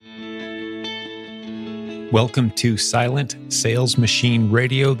Welcome to Silent Sales Machine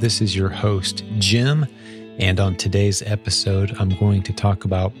Radio. This is your host, Jim. And on today's episode, I'm going to talk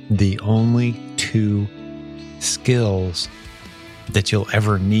about the only two skills that you'll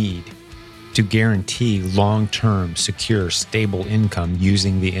ever need to guarantee long-term, secure, stable income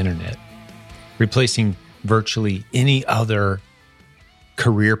using the internet, replacing virtually any other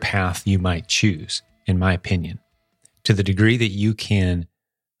career path you might choose, in my opinion. To the degree that you can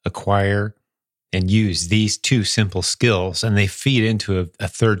acquire and use these two simple skills, and they feed into a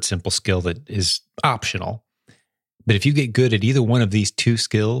third simple skill that is optional. But if you get good at either one of these two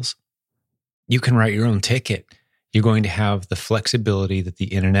skills, you can write your own ticket. You're going to have the flexibility that the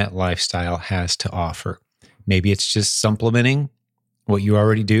internet lifestyle has to offer. Maybe it's just supplementing what you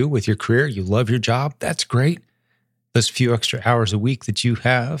already do with your career. You love your job. That's great. Those few extra hours a week that you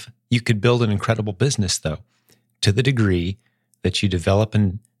have, you could build an incredible business, though, to the degree that you develop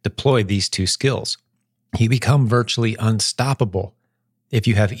and deploy these two skills. You become virtually unstoppable if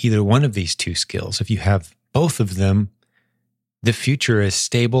you have either one of these two skills. If you have both of them, the future is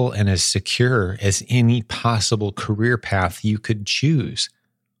stable and as secure as any possible career path you could choose.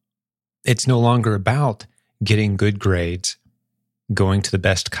 It's no longer about getting good grades, going to the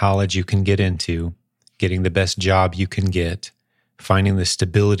best college you can get into, getting the best job you can get, finding the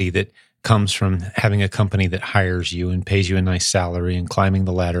stability that comes from having a company that hires you and pays you a nice salary and climbing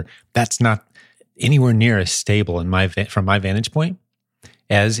the ladder. That's not anywhere near as stable from my vantage point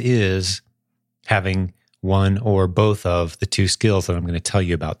as is having one or both of the two skills that I'm going to tell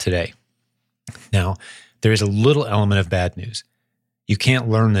you about today. Now, there is a little element of bad news. You can't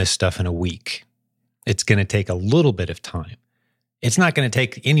learn this stuff in a week. It's going to take a little bit of time. It's not going to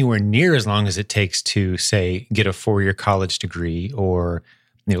take anywhere near as long as it takes to, say, get a 4-year college degree or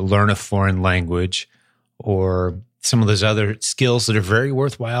learn a foreign language or some of those other skills that are very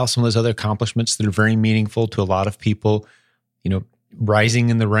worthwhile, some of those other accomplishments that are very meaningful to a lot of people, rising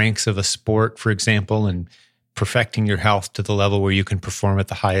in the ranks of a sport, for example, and perfecting your health to the level where you can perform at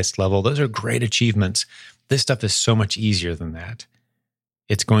the highest level. Those are great achievements. This stuff is so much easier than that.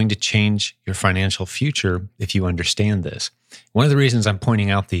 It's going to change your financial future if you understand this. One of the reasons I'm pointing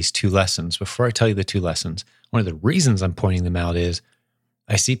out these two lessons, before I tell you the two lessons, one of the reasons I'm pointing them out is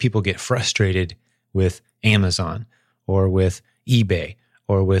I see people get frustrated with Amazon or with eBay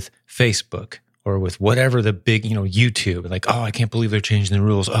or with Facebook or with whatever the big, YouTube. Like, oh, I can't believe they're changing the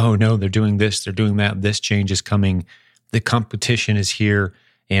rules. Oh, no, they're doing this, they're doing that. This change is coming. The competition is here,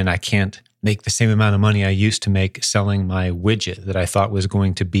 and I can't make the same amount of money I used to make selling my widget that I thought was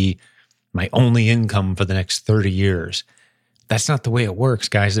going to be my only income for the next 30 years. That's not the way it works,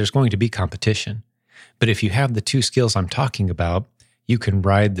 guys. There's going to be competition. But if you have the two skills I'm talking about, you can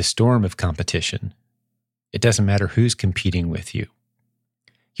ride the storm of competition. It doesn't matter who's competing with you.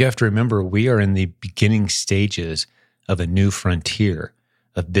 You have to remember we are in the beginning stages of a new frontier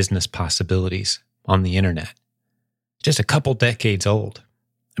of business possibilities on the internet. Just a couple decades old.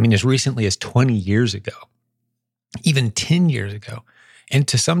 I mean, as recently as 20 years ago, even 10 years ago, and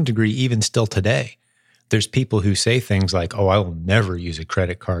to some degree, even still today, there's people who say things like, oh, I will never use a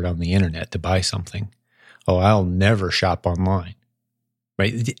credit card on the internet to buy something. Oh, I'll never shop online.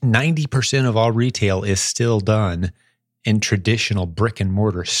 Right? 90% of all retail is still done in traditional brick and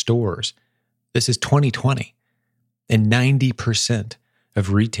mortar stores. This is 2020, and 90%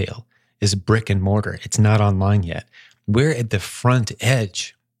 of retail is brick and mortar. It's not online yet. We're at the front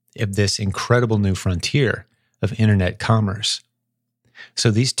edge of this incredible new frontier of internet commerce. So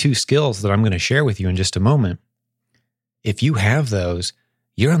these two skills that I'm going to share with you in just a moment, if you have those,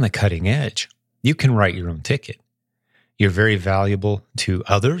 you're on the cutting edge. You can write your own ticket. You're very valuable to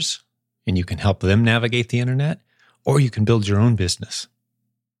others, and you can help them navigate the internet, or you can build your own business.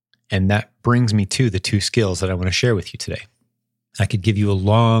 And that brings me to the two skills that I want to share with you today. I could give you a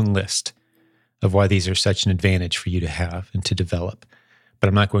long list of why these are such an advantage for you to have and to develop, but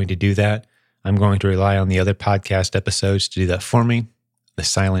I'm not going to do that. I'm going to rely on the other podcast episodes to do that for me. The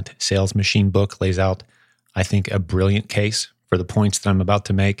Silent Sales Machine book lays out, I think, a brilliant case for the points that I'm about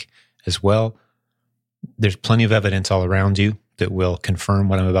to make as well. There's plenty of evidence all around you that will confirm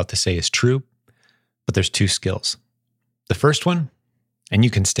what I'm about to say is true, but there's two skills. The first one, and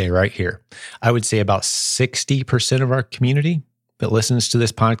you can stay right here, I would say about 60% of our community that listens to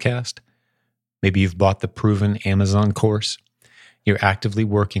this podcast, maybe you've bought the proven Amazon course, you're actively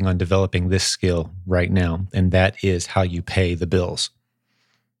working on developing this skill right now, and that is how you pay the bills.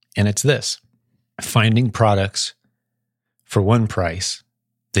 And it's this: finding products for one price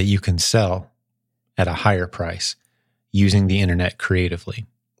that you can sell at a higher price using the internet creatively.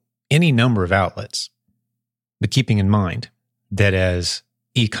 Any number of outlets, but keeping in mind that as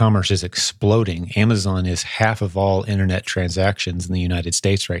e-commerce is exploding. Amazon is half of all internet transactions in the United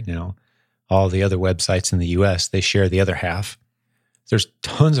States right now. All the other websites in the US, they share the other half. There's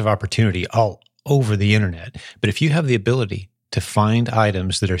tons of opportunity all over the internet. But if you have the ability to find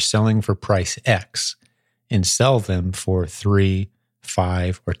items that are selling for price X and sell them for 3,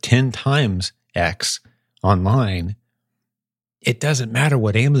 5, or 10 times X online, it doesn't matter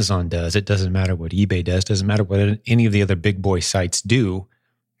what Amazon does. It doesn't matter what eBay does. It doesn't matter what any of the other big boy sites do.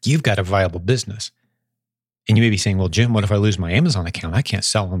 You've got a viable business. And you may be saying, well, Jim, what if I lose my Amazon account? I can't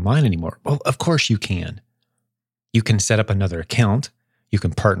sell online anymore. Well, of course you can. You can set up another account. You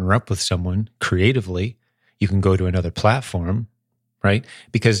can partner up with someone creatively. You can go to another platform, right?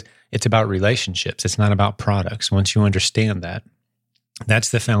 Because it's about relationships. It's not about products. Once you understand that, that's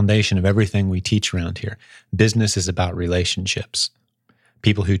the foundation of everything we teach around here. Business is about relationships.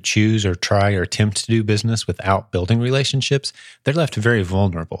 People who choose or try or attempt to do business without building relationships, they're left very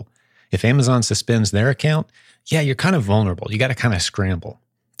vulnerable. If Amazon suspends their account, yeah, you're kind of vulnerable. You got to kind of scramble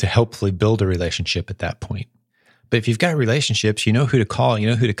to hopefully build a relationship at that point. But if you've got relationships, you know who to call, you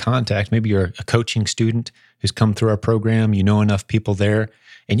know who to contact. Maybe you're a coaching student who's come through our program, you know enough people there,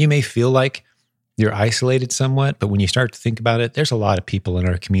 and you may feel like you're isolated somewhat, but when you start to think about it, there's a lot of people in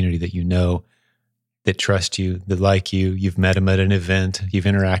our community that you know, that trust you, that like you. You've met them at an event. You've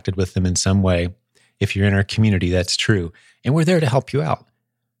interacted with them in some way. If you're in our community, that's true. And we're there to help you out.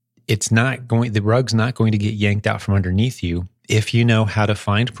 The rug's not going to get yanked out from underneath you if you know how to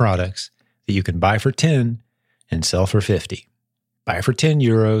find products that you can buy for 10 and sell for 50. Buy for 10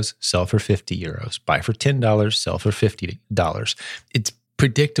 euros, sell for 50 euros. Buy for $10, sell for $50. It's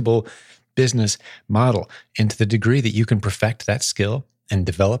predictable business model. And to the degree that you can perfect that skill and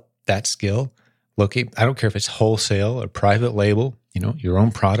develop that skill, I don't care if it's wholesale or private label, your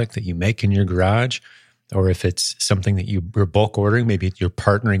own product that you make in your garage, or if it's something that you're bulk ordering, maybe you're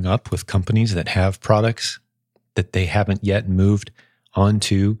partnering up with companies that have products that they haven't yet moved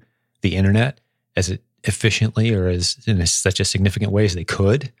onto the internet as efficiently or as in such a significant way as they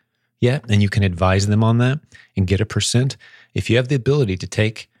could yet, and you can advise them on that and get a percent. If you have the ability to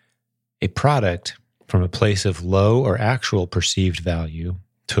take a product from a place of low or actual perceived value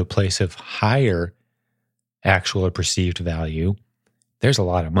to a place of higher actual or perceived value, there's a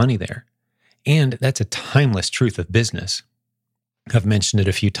lot of money there. And that's a timeless truth of business. I've mentioned it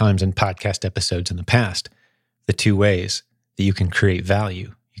a few times in podcast episodes in the past. The two ways that you can create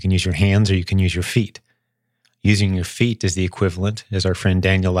value. You can use your hands or you can use your feet. Using your feet is the equivalent, as our friend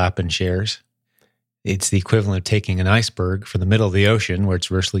Daniel Lappin shares. It's the equivalent of taking an iceberg from the middle of the ocean where it's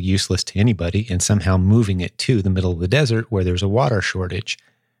virtually useless to anybody and somehow moving it to the middle of the desert where there's a water shortage.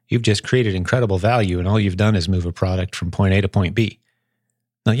 You've just created incredible value, and all you've done is move a product from point A to point B.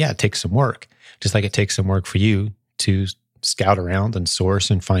 Now, yeah, it takes some work, just like it takes some work for you to scout around and source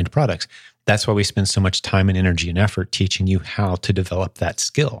and find products. That's why we spend so much time and energy and effort teaching you how to develop that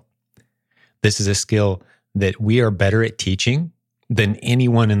skill. This is a skill that we are better at teaching than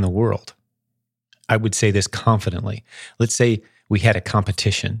anyone in the world. I would say this confidently. Let's say we had a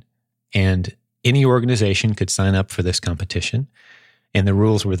competition and any organization could sign up for this competition. And the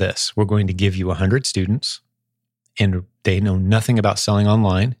rules were this: we're going to give you 100 students and they know nothing about selling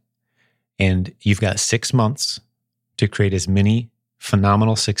online. And you've got 6 months to create as many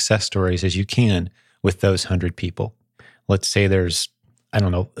phenomenal success stories as you can with those 100 people. Let's say there's,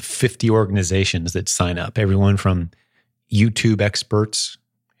 50 organizations that sign up, everyone from YouTube experts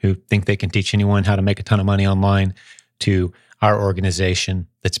who think they can teach anyone how to make a ton of money online to our organization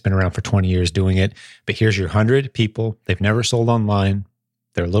that's been around for 20 years doing it. But here's your 100 people. They've never sold online.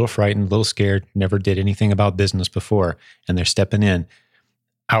 They're a little frightened, a little scared, never did anything about business before, and they're stepping in.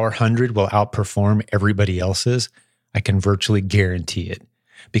 Our 100 will outperform everybody else's. I can virtually guarantee it.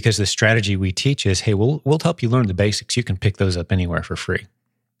 Because the strategy we teach is, hey, we'll help you learn the basics. You can pick those up anywhere for free.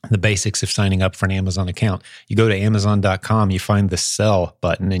 The basics of signing up for an Amazon account. You go to Amazon.com, you find the sell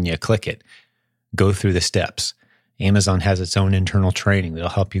button and you click it. Go through the steps. Amazon has its own internal training that'll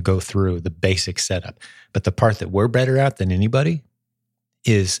help you go through the basic setup. But the part that we're better at than anybody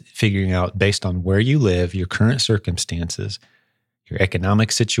is figuring out, based on where you live, your current circumstances, your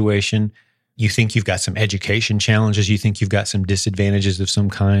economic situation. You think you've got some education challenges. You think you've got some disadvantages of some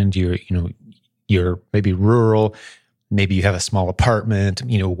kind. You're maybe rural. Maybe you have a small apartment.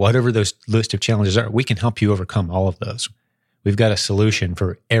 Whatever those list of challenges are, we can help you overcome all of those. We've got a solution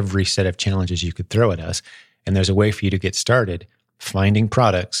for every set of challenges you could throw at us. And there's a way for you to get started finding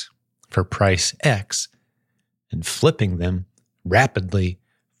products for price X and flipping them rapidly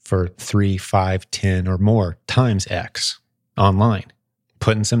for 3, 5, 10 or more times X online,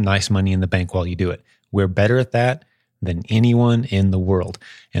 putting some nice money in the bank while you do it. We're better at that than anyone in the world.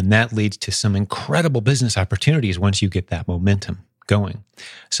 And that leads to some incredible business opportunities once you get that momentum going.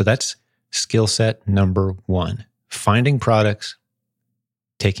 So that's skill set number one, finding products,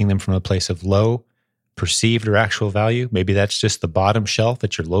 taking them from a place of low perceived or actual value. Maybe that's just the bottom shelf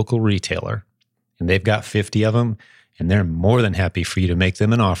at your local retailer, and they've got 50 of them, and they're more than happy for you to make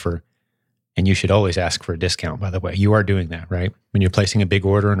them an offer. And you should always ask for a discount, by the way. You are doing that, right? When you're placing a big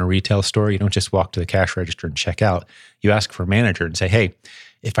order in a retail store, you don't just walk to the cash register and check out. You ask for a manager and say, hey,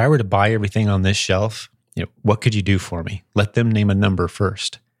 if I were to buy everything on this shelf, what could you do for me? Let them name a number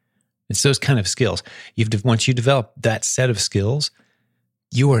first. It's those kind of skills. Once you develop that set of skills,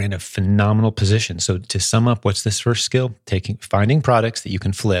 you are in a phenomenal position. So to sum up, what's this first skill? Finding products that you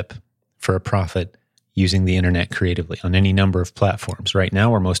can flip for a profit using the internet creatively on any number of platforms. Right now,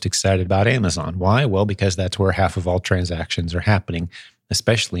 we're most excited about Amazon. Why? Well, because that's where half of all transactions are happening,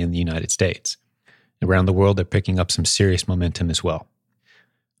 especially in the United States. Around the world, they're picking up some serious momentum as well.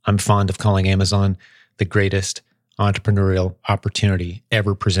 I'm fond of calling Amazon the greatest entrepreneurial opportunity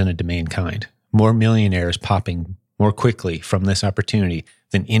ever presented to mankind. More millionaires popping more quickly from this opportunity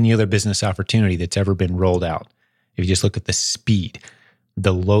than any other business opportunity that's ever been rolled out. If you just look at the speed,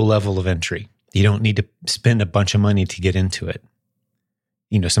 the low level of entry, you don't need to spend a bunch of money to get into it.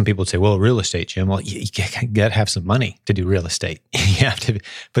 Some people would say, well, real estate, Jim, well, you got to have some money to do real estate. You have to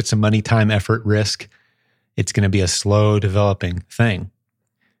put some money, time, effort, risk. It's going to be a slow developing thing.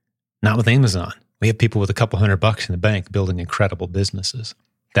 Not with Amazon. We have people with a couple $100 in the bank building incredible businesses.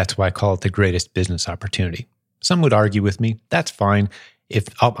 That's why I call it the greatest business opportunity. Some would argue with me. That's fine.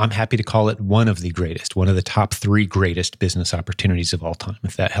 I'm happy to call it one of the greatest, one of the top 3 greatest business opportunities of all time,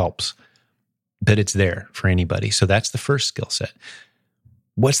 if that helps. But it's there for anybody. So that's the first skill set.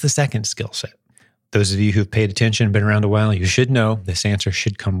 What's the second skill set? Those of you who've paid attention and been around a while, you should know this answer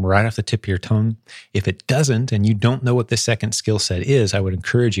should come right off the tip of your tongue. If it doesn't, and you don't know what the second skill set is, I would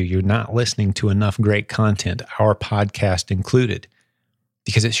encourage you're not listening to enough great content, our podcast included,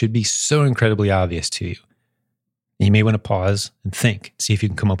 because it should be so incredibly obvious to you. And you may want to pause and think, see if you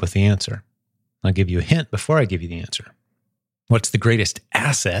can come up with the answer. I'll give you a hint before I give you the answer. What's the greatest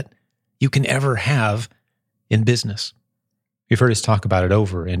asset you can ever have in business? You've heard us talk about it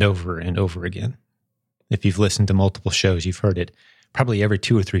over and over and over again. If you've listened to multiple shows, you've heard it. Probably every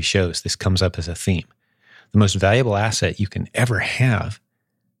 2 or 3 shows, this comes up as a theme. The most valuable asset you can ever have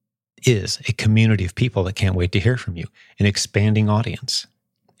is a community of people that can't wait to hear from you, an expanding audience.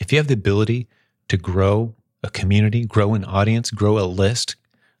 If you have the ability to grow a community, grow an audience, grow a list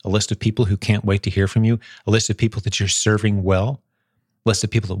of people who can't wait to hear from you, a list of people that you're serving well, a list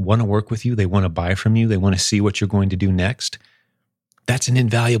of people that want to work with you, they want to buy from you, they want to see what you're going to do next, that's an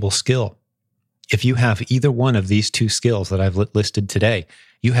invaluable skill. If you have either one of these 2 skills that I've listed today,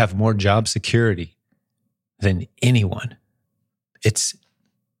 you have more job security than anyone.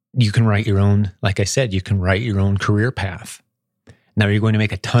 You can write your own, like I said, you can write your own career path. Now, are you going to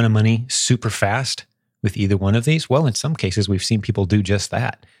make a ton of money super fast with either one of these? Well, in some cases, we've seen people do just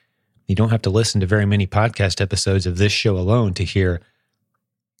that. You don't have to listen to very many podcast episodes of this show alone to hear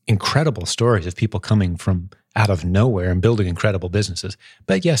incredible stories of people coming from out of nowhere and building incredible businesses.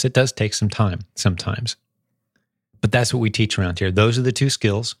 But yes, it does take some time sometimes. But that's what we teach around here. Those are the 2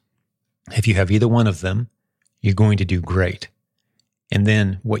 skills. If you have either one of them, you're going to do great. And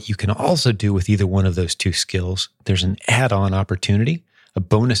then what you can also do with either one of those 2 skills, there's an add-on opportunity, a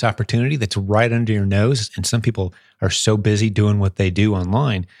bonus opportunity that's right under your nose. And some people are so busy doing what they do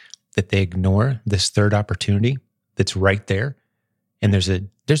online that they ignore this third opportunity that's right there. And there's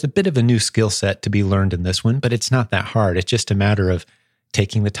a bit of a new skill set to be learned in this one, but it's not that hard. It's just a matter of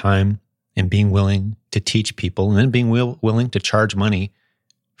taking the time and being willing to teach people and then being willing to charge money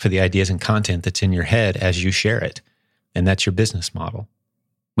for the ideas and content that's in your head as you share it. And that's your business model.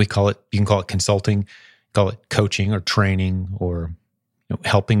 You can call it consulting, call it coaching or training or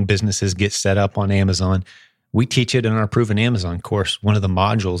helping businesses get set up on Amazon. We teach it in our Proven Amazon course. One of the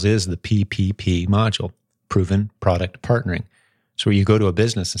modules is the PPP module, Proven Product Partnering. So where you go to a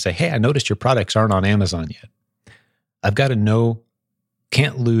business and say, hey, I noticed your products aren't on Amazon yet. I've got a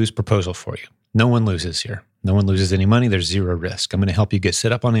can't lose proposal for you. No one loses here. No one loses any money. There's 0 risk. I'm going to help you get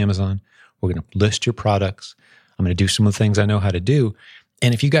set up on Amazon. We're going to list your products. I'm going to do some of the things I know how to do.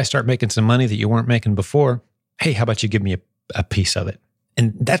 And if you guys start making some money that you weren't making before, hey, how about you give me a piece of it?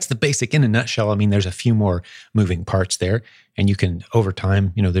 And that's the basic in a nutshell. I mean, there's a few more moving parts there. And you can, over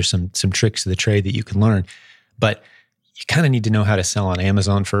time, there's some tricks of the trade that you can learn. But you kind of need to know how to sell on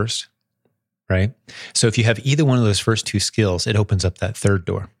Amazon first, right? So if you have either one of those first 2 skills, it opens up that third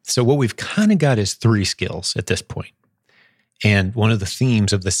door. So what we've kind of got is 3 skills at this point. And one of the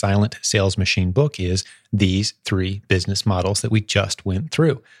themes of the Silent Sales Machine book is these 3 business models that we just went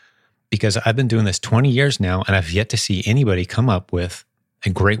through. Because I've been doing this 20 years now, and I've yet to see anybody come up with a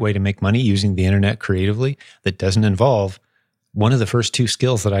great way to make money using the internet creatively that doesn't involve one of the first 2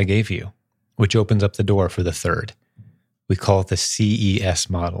 skills that I gave you, which opens up the door for the third. We call it the CES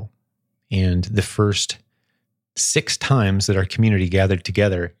model. And the first 6 times that our community gathered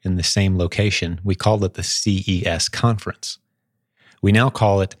together in the same location, we called it the CES conference. We now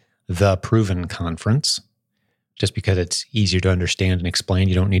call it the Proven Conference, just because it's easier to understand and explain.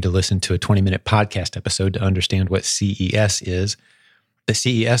 You don't need to listen to a 20-minute podcast episode to understand what CES is. The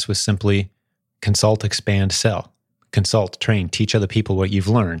CES was simply consult, expand, sell. Consult, train, teach other people what you've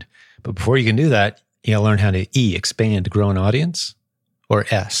learned. But before you can do that, you gotta learn how to E, expand, grow an audience, or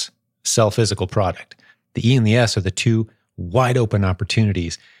S, sell physical product. The E and the S are the 2 wide open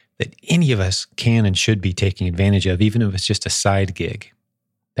opportunities that any of us can and should be taking advantage of, even if it's just a side gig.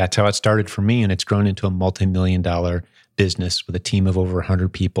 That's how it started for me, and it's grown into a multi-million-dollar business with a team of over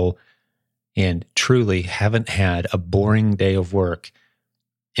 100 people, and truly haven't had a boring day of work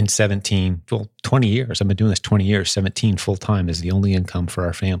in 20 years. I've been doing this 20 years. 17 full-time is the only income for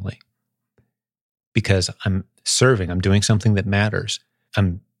our family. Because I'm serving, I'm doing something that matters.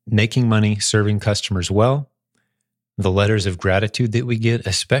 I'm making money, serving customers well. The letters of gratitude that we get,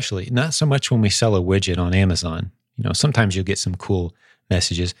 especially, not so much when we sell a widget on Amazon. Sometimes you'll get some cool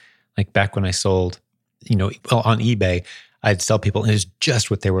messages. Like back when I sold, on eBay, I'd sell people, and it was just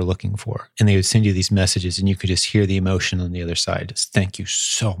what they were looking for. And they would send you these messages, and you could just hear the emotion on the other side. Just, thank you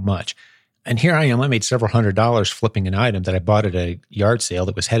so much. And here I am, I made several $100s flipping an item that I bought at a yard sale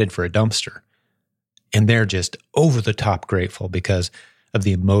that was headed for a dumpster. And they're just over the top grateful because of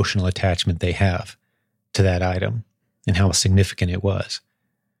the emotional attachment they have to that item and how significant it was.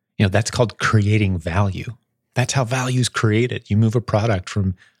 That's called creating value. That's how value is created. You move a product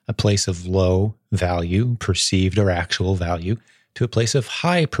from a place of low value, perceived or actual value, to a place of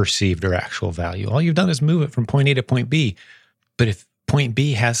high perceived or actual value. All you've done is move it from point A to point B. But if point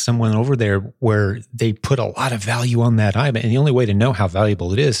B has someone over there where they put a lot of value on that item, and the only way to know how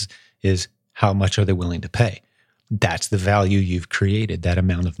valuable it is how much are they willing to pay? That's the value you've created, that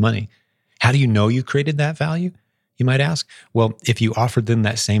amount of money. How do you know you created that value, you might ask? Well, if you offered them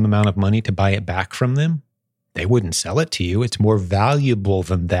that same amount of money to buy it back from them, they wouldn't sell it to you. It's more valuable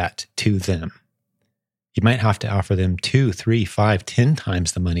than that to them. You might have to offer them 2, 3, 5, 10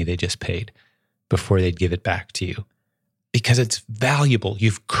 times the money they just paid before they'd give it back to you. Because it's valuable.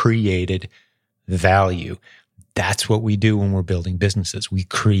 You've created value. That's what we do when we're building businesses. We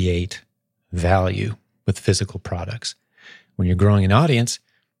create value with physical products. When you're growing an audience,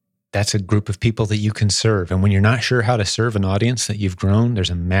 that's a group of people that you can serve. And when you're not sure how to serve an audience that you've grown, there's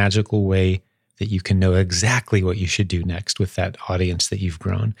a magical way that you can know exactly what you should do next with that audience that you've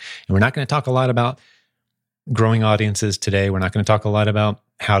grown. And we're not going to talk a lot about growing audiences today. We're not going to talk a lot about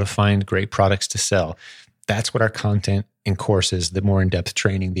how to find great products to sell. That's what our content and courses, the more in-depth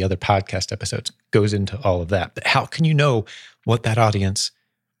training, the other podcast episodes goes into all of that. But how can you know what that audience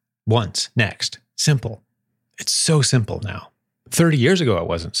wants next? Simple. It's so simple now. 30 years ago, it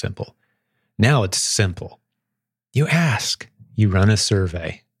wasn't simple. Now it's simple. You ask, you run a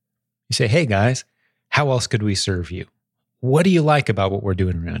survey. You say, hey guys, how else could we serve you? What do you like about what we're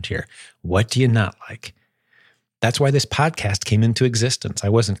doing around here? What do you not like? That's why this podcast came into existence. I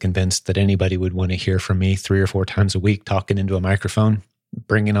wasn't convinced that anybody would want to hear from me 3 or 4 times a week talking into a microphone,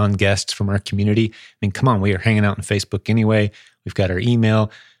 bringing on guests from our community. I mean, come on, we are hanging out on Facebook anyway. We've got our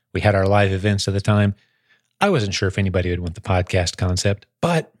email. We had our live events at the time. I wasn't sure if anybody would want the podcast concept,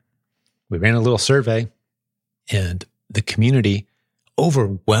 but we ran a little survey and the community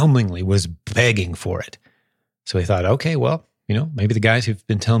overwhelmingly was begging for it. So we thought, okay, well, maybe the guys who've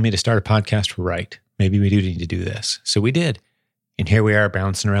been telling me to start a podcast were right. Maybe we do need to do this. So we did. And here we are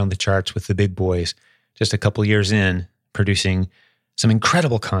bouncing around the charts with the big boys, just a couple years in, producing some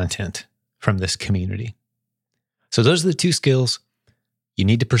incredible content from this community. So those are the 2 skills. You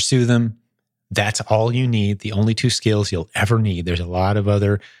need to pursue them. That's all you need. The only 2 skills you'll ever need. There's a lot of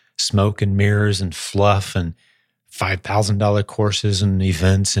other smoke and mirrors and fluff and $5,000 courses and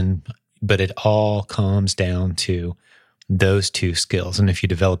events, but it all comes down to those 2 skills. And if you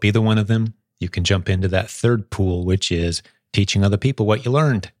develop either one of them, you can jump into that third pool, which is teaching other people what you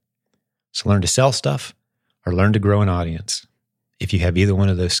learned. So learn to sell stuff or learn to grow an audience. If you have either one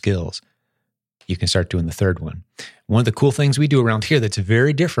of those skills, you can start doing the third one. One of the cool things we do around here that's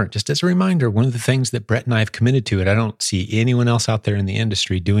very different, just as a reminder, one of the things that Brett and I have committed to, and I don't see anyone else out there in the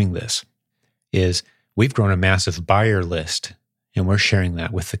industry doing this, is we've grown a massive buyer list, and we're sharing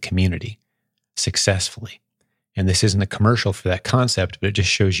that with the community successfully. And this isn't a commercial for that concept, but it just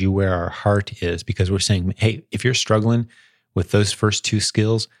shows you where our heart is, because we're saying, hey, if you're struggling with those first two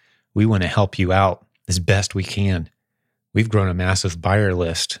skills, we want to help you out as best we can. We've grown a massive buyer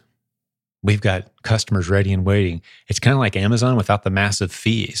list. We've got customers ready and waiting. It's kind of like Amazon without the massive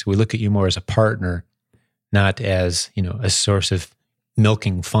fees. We look at you more as a partner, not as, a source of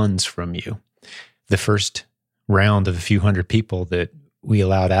milking funds from you. The first round of a few hundred people that we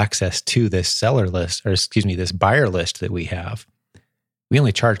allowed access to this this buyer list that we have, we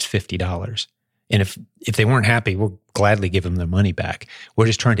only charged $50. And if they weren't happy, we'll gladly give them their money back. We're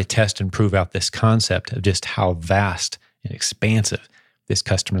just trying to test and prove out this concept of just how vast and expansive this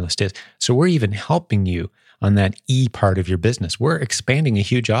customer list is. So we're even helping you on that E part of your business. We're expanding a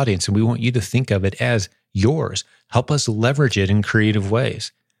huge audience, and we want you to think of it as yours. Help us leverage it in creative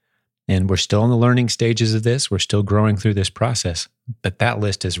ways. And we're still in the learning stages of this. We're still growing through this process, but that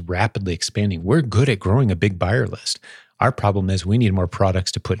list is rapidly expanding. We're good at growing a big buyer list. Our problem is we need more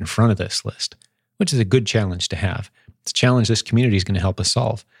products to put in front of this list, which is a good challenge to have. It's a challenge this community is going to help us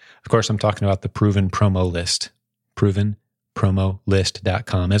solve. Of course, I'm talking about the Proven Promo List,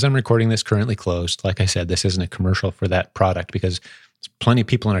 provenpromolist.com. As I'm recording this, currently closed. Like I said, this isn't a commercial for that product, because there's plenty of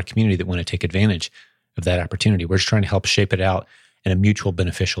people in our community that want to take advantage of that opportunity. We're just trying to help shape it out in a mutual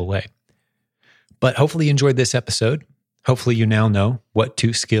beneficial way. But hopefully you enjoyed this episode. Hopefully you now know what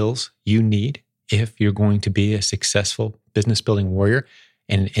 2 skills you need if you're going to be a successful business building warrior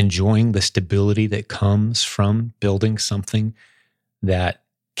and enjoying the stability that comes from building something that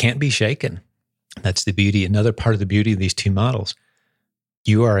can't be shaken. That's the beauty. Another part of the beauty of these 2 models.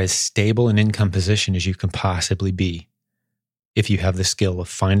 You are as stable an income position as you can possibly be if you have the skill of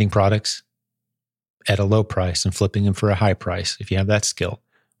finding products at a low price and flipping them for a high price. If you have that skill,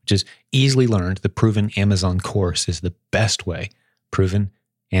 which is easily learned, the Proven Amazon course is the best way.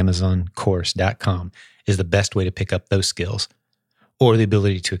 ProvenAmazonCourse.com is the best way to pick up those skills, or the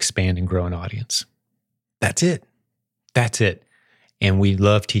ability to expand and grow an audience. That's it. And we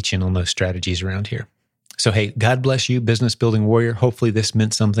love teaching on those strategies around here. So, hey, God bless you, business building warrior. Hopefully this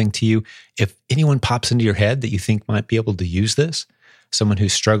meant something to you. If anyone pops into your head that you think might be able to use this, someone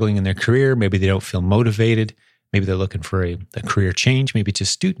who's struggling in their career, maybe they don't feel motivated, maybe they're looking for a career change, maybe it's a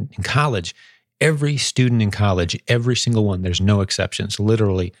student in college. Every student in college, every single one, there's no exceptions,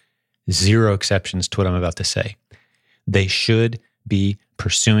 literally 0 exceptions to what I'm about to say. They should be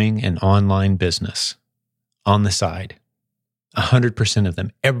pursuing an online business on the side. 100% of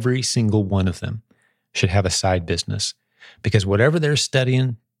them, every single one of them, should have a side business, because whatever they're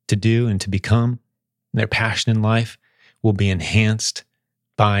studying to do and to become, their passion in life, will be enhanced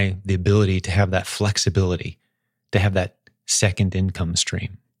by the ability to have that flexibility, to have that second income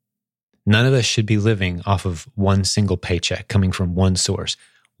stream. None of us should be living off of one single paycheck coming from one source,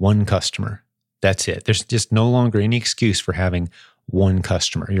 one customer. That's it. There's just no longer any excuse for having one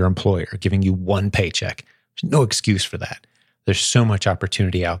customer, your employer, giving you one paycheck. There's no excuse for that. There's so much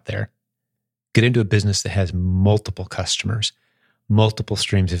opportunity out there. Get into a business that has multiple customers, multiple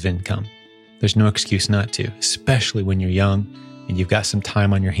streams of income. There's no excuse not to, especially when you're young and you've got some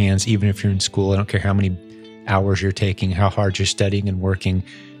time on your hands, even if you're in school. I don't care how many hours you're taking, how hard you're studying and working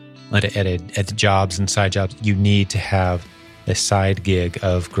at jobs and side jobs. You need to have a side gig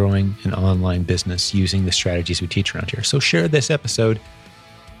of growing an online business using the strategies we teach around here. So share this episode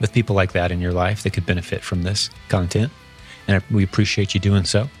with people like that in your life that could benefit from this content. And we appreciate you doing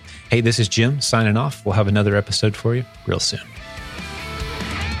so. Hey, this is Jim signing off. We'll have another episode for you real soon.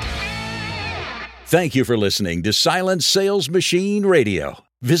 Thank you for listening to Silent Sales Machine Radio.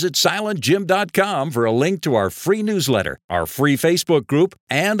 Visit silentjim.com for a link to our free newsletter, our free Facebook group,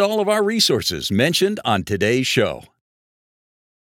 and all of our resources mentioned on today's show.